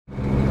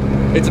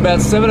It's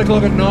about 7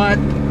 o'clock at night.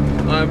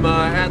 I'm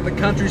out in the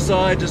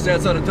countryside just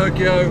outside of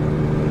Tokyo.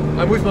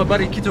 I'm with my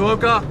buddy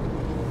Kitaoka.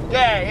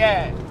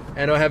 Yeah.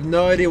 And I have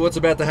no idea what's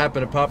about to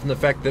happen apart from the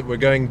fact that we're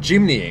going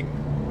Jimnying.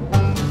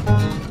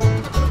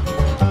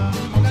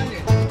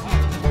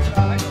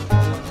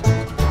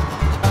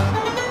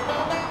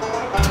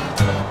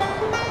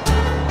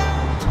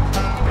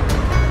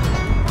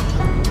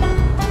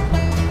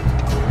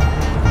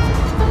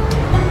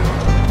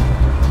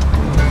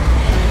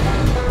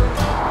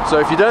 So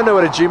if you don't know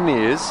what a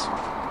Jimny is,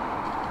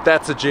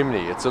 that's a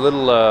Jimny. It's a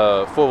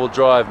little four-wheel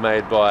drive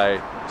made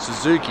by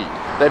Suzuki.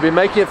 They've been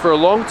making it for a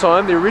long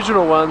time. The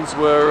original ones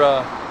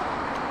were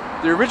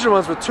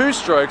two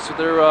strokes, but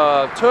they're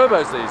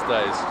turbos these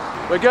days.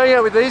 We're going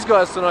out with these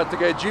guys tonight to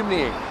go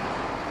Jimnying.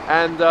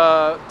 And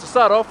to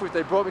start off with,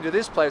 they brought me to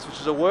this place, which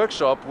is a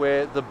workshop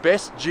where the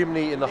best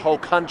Jimny in the whole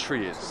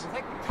country is.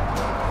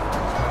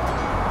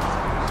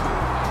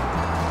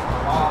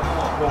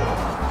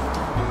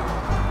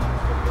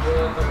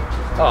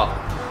 Oh.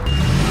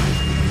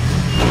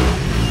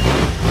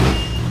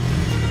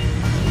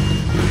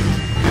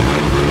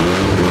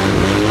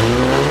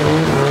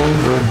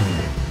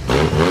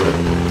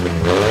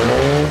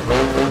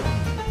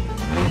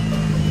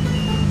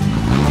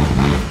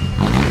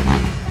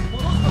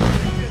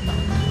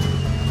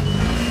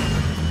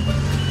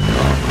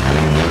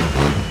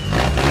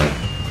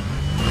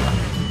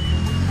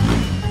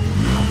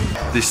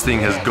 This thing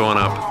has gone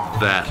up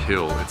that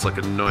hill. It's like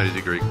a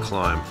 90-degree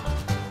climb.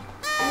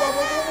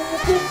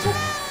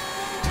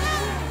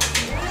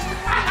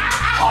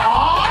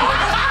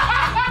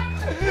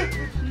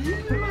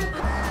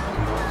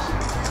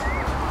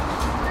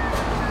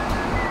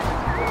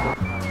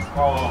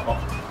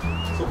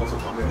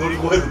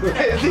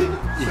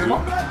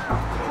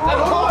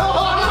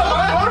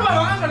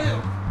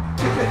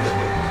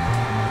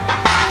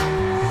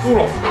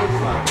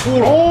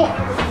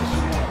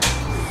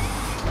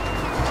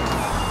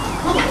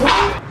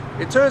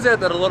 It turns out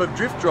that a lot of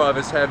drift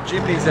drivers have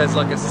Jimnys as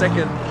like a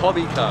second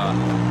hobby car.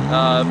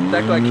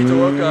 That guy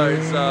Kitaoka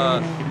is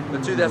the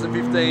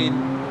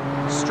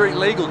 2015 street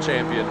legal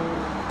champion.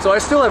 So I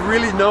still have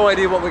really no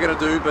idea what we're going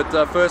to do, but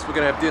first we're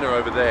going to have dinner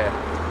over there.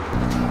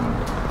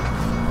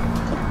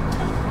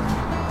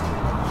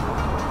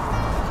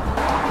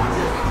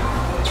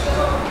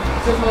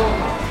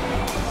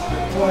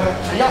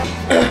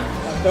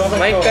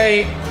毎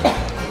回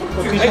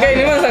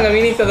沼さんが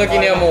見に来た時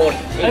にはもう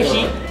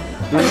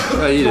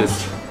あ、いいで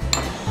す。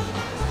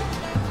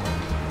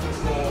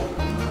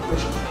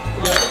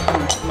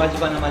マジ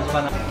バナ。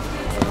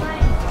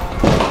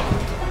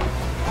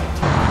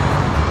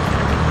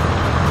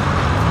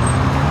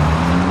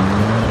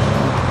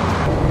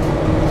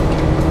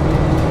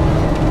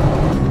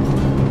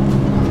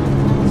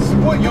す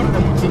ごい夜で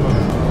も映るの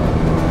ね。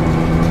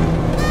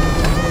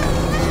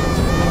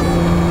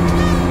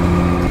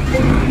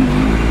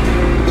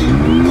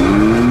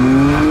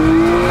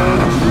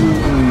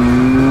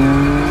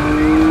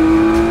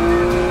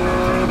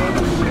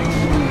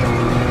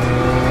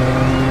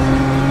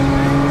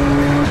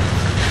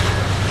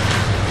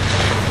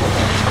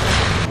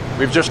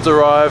We've just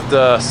arrived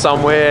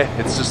somewhere.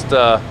 It's just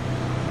a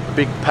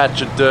big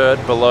patch of dirt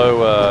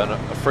below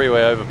a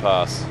freeway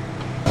overpass.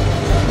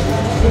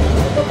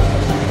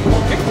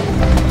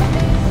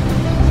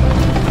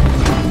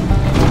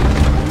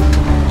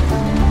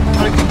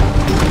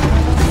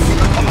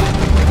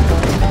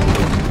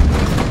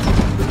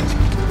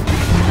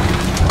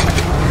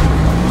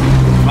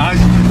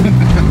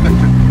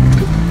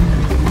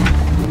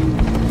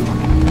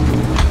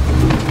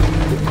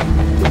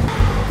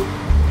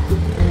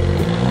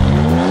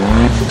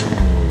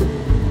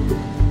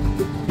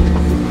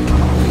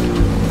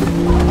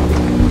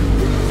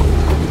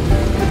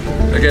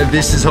 Okay,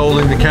 this is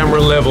holding the camera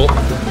level.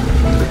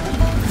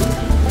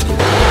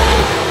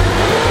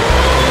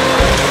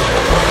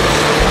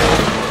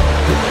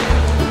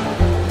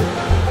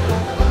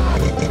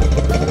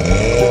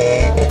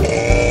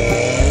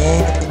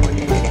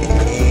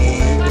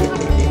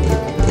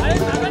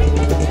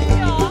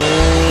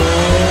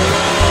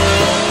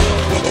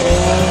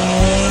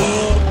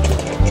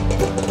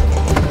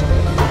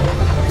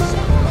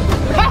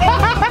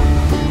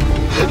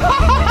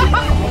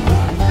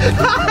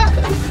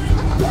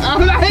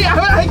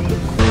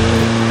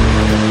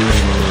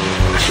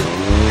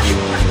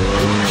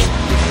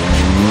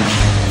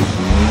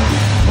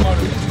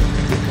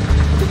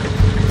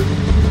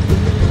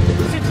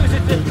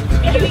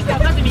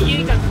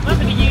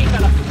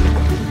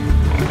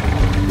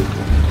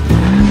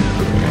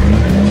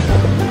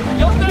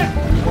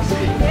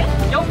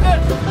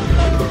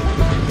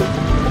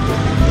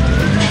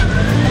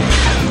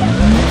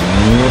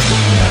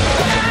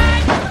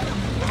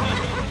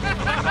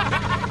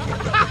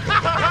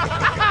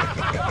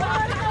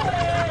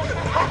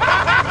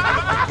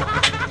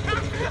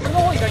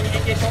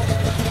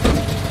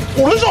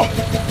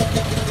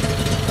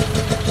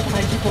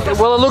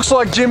 Well, it looks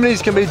like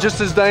Jimnys can be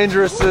just as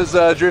dangerous as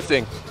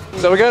drifting.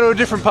 So we're going to a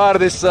different part of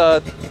this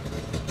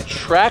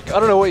track. I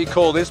don't know what you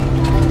call this.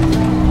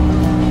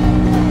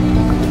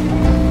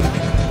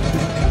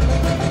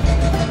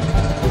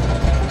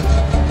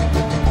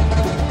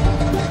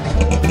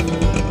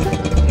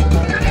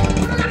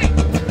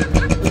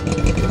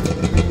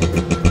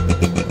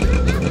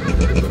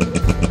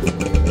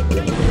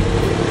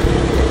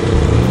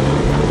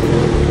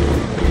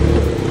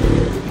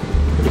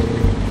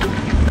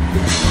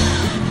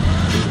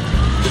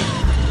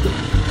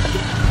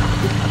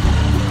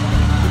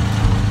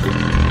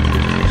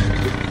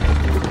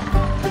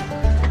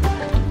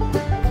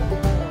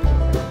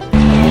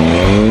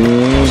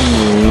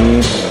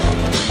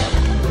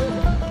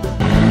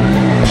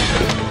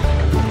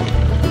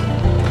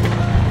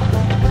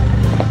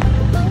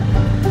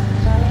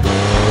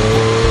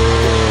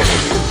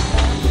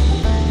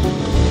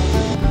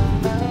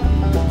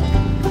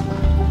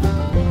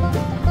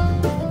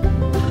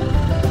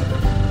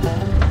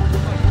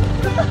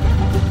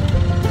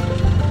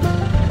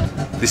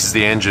 This is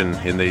the engine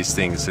in these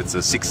things. It's a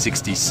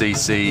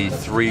 660cc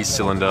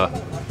 3-cylinder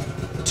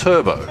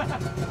turbo.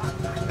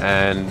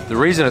 And the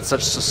reason it's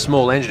such a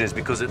small engine is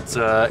because it's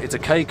a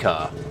K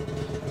car.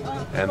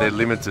 And they're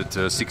limited to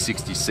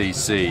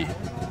 660cc.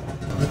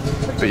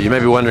 But you may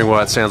be wondering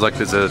why it sounds like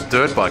there's a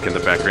dirt bike in the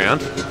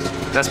background.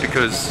 That's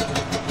because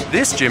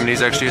this Jimny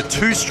is actually a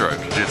 2-stroke.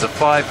 It's a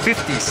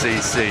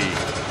 550cc,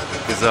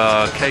 because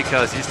K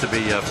cars used to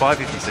be a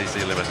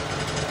 550cc limit.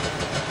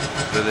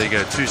 So there you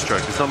go,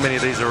 2-stroke. There's not many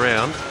of these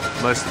around,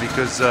 mostly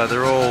because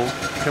they're all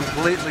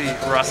completely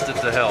rusted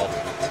to hell,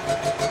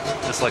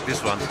 just like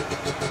this one.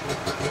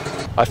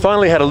 I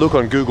finally had a look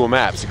on Google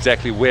Maps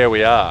exactly where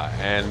we are,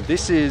 and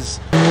this is...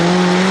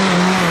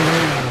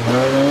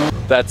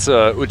 That's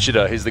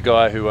Uchida. He's the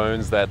guy who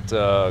owns that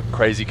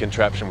crazy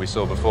contraption we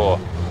saw before.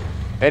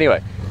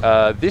 Anyway,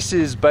 this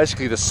is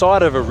basically the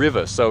side of a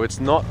river, so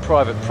it's not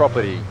private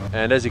property.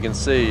 And as you can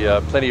see,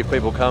 plenty of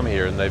people come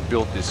here and they've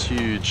built this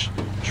huge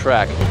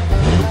track.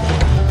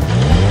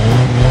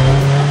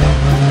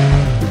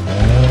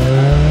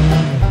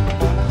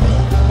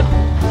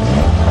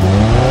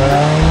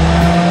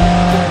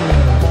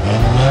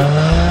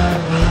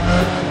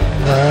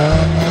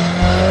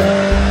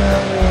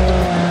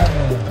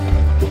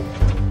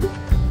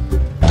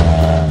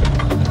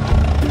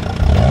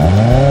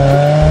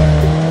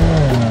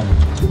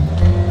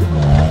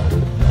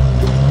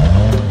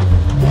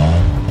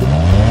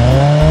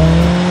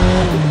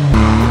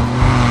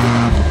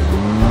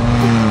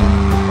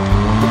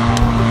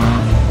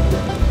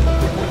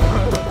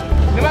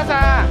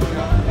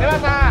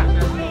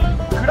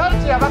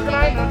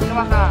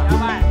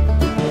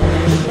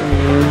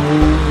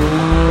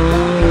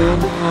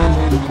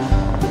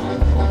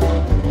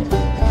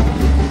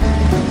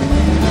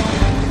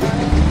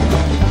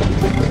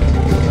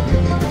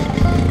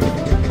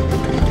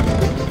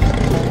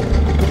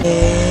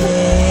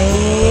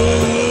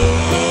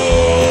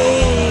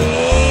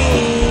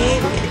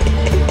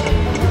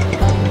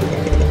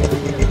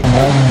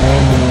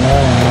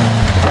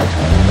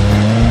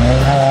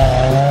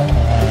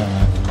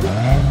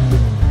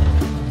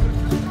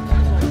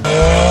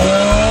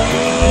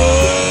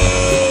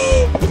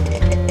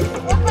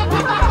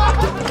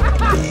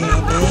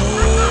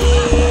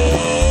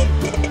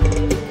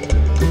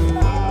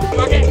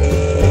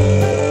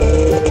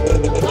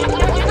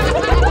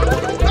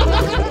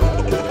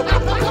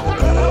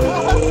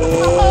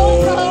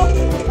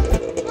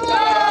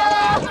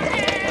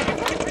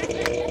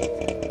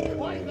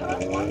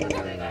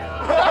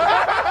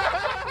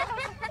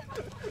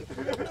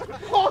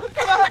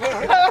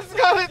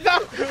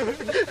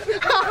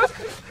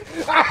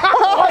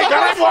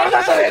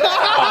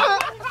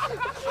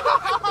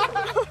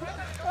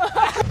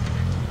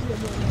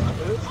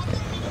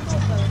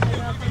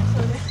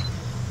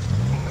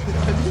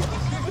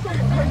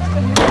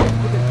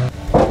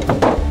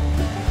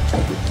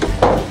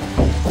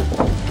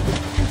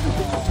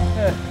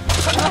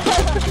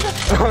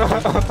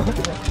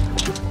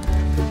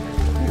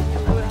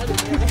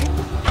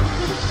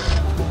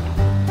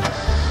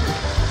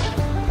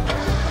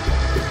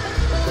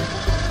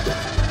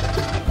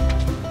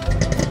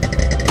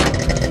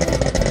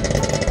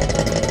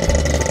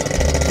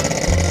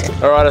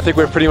 Alright, I think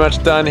we're pretty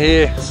much done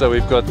here. So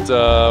we've got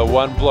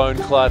one blown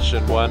clutch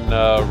and one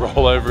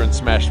rollover and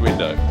smashed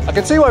window. I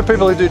can see why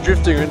people who do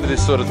drifting are into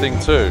this sort of thing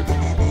too.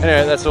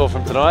 Anyway, that's all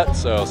from tonight,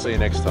 so I'll see you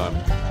next time.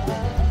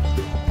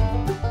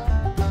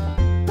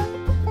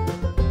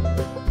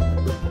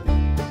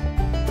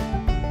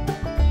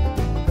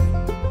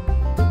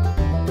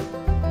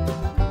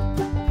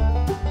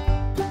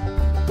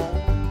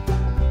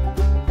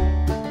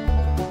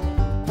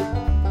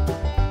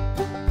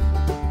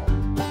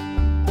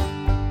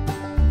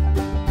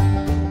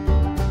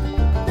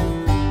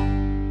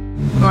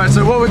 Alright,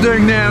 so what we're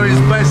doing now is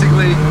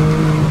basically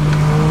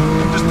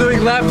just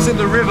doing laps in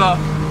the river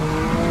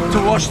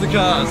to wash the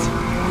cars.